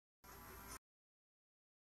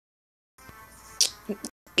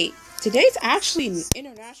Hey, today's actually an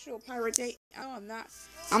International Pirate Day. Oh, I'm not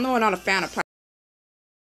a fan of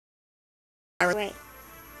pirate.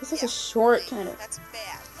 This is a short kind of. That's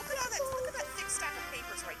bad. Look at that thick stack of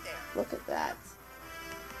papers right there. Look at that.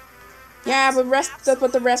 Yeah,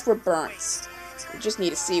 but the rest were burnt. We just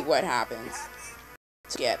need to see what happens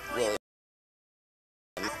to get William.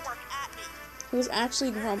 Who's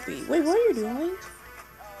actually grumpy? Wait, what are you doing?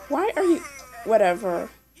 Why are you? Whatever.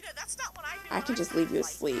 I can just leave you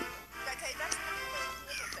asleep. Okay, that's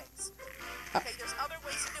okay, there's other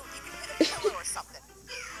ways to do it. You can hit a pillow or something.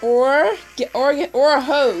 or a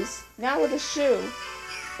hose. Now with a shoe.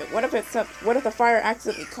 But what if the fire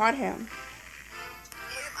accidentally caught him?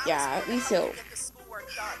 Yeah, at least he'll. Get the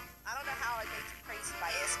schoolwork done. I don't know how I made you crazy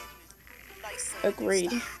by asking you nicely.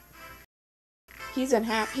 Agreed. He isn't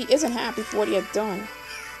happy for what he had done.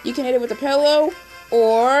 You can hit it with the pillow,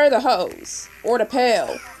 or the hose, or the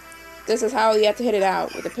pail. This is how you have to hit it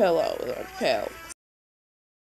out, with the pillow or the pail.